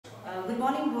Good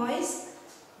morning, boys.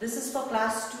 This is for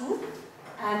class 2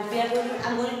 and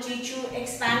I'm going to teach you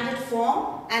expanded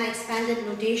form and expanded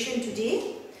notation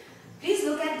today. Please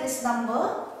look at this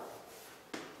number.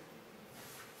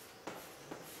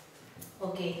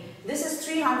 Okay, this is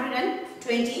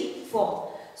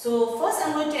 324. So first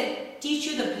I'm going to teach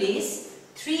you the place.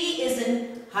 3 is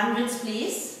in hundreds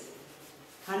place.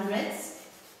 Hundreds.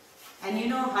 And you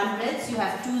know hundreds, you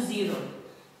have 2 0.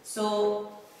 So,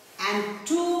 and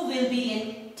 2 will be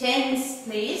in tens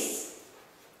place.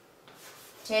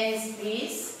 Tens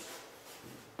place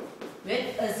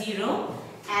with a 0.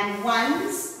 And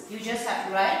ones, you just have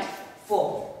to write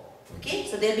 4. Okay,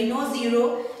 so there will be no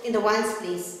 0 in the ones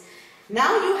place.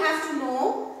 Now you have to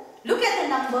know, look at the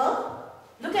number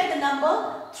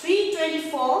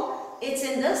 324, it's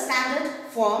in the standard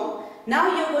form.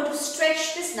 Now you are going to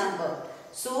stretch this number.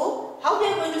 So how we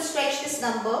are going to stretch this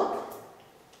number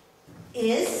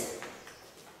is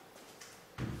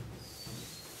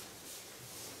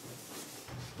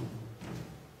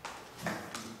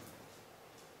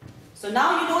so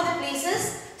now you know the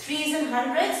places. 3 is in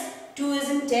hundreds, 2 is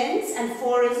in tens, and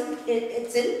 4 is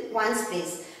it's in ones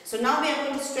place. So now we are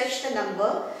going to stretch the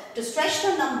number. To stretch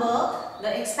the number,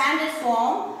 the expanded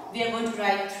form, we are going to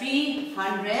write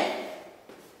 300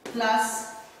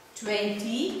 plus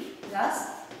 20 plus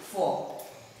 4.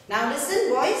 Now listen,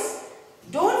 boys,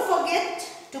 don't forget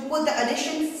to put the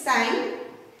addition sign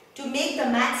to make the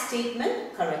math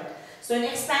statement correct. So in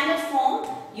expanded form,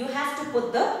 you have to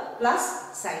put the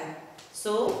plus sign.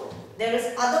 So there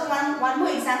is one more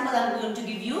example I am going to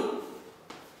give you.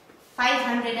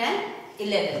 511.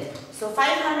 So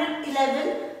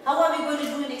 511, how are we going to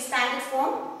do in expanded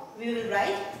form? We will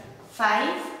write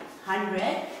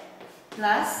 500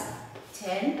 plus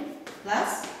 10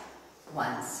 plus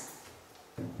 1s.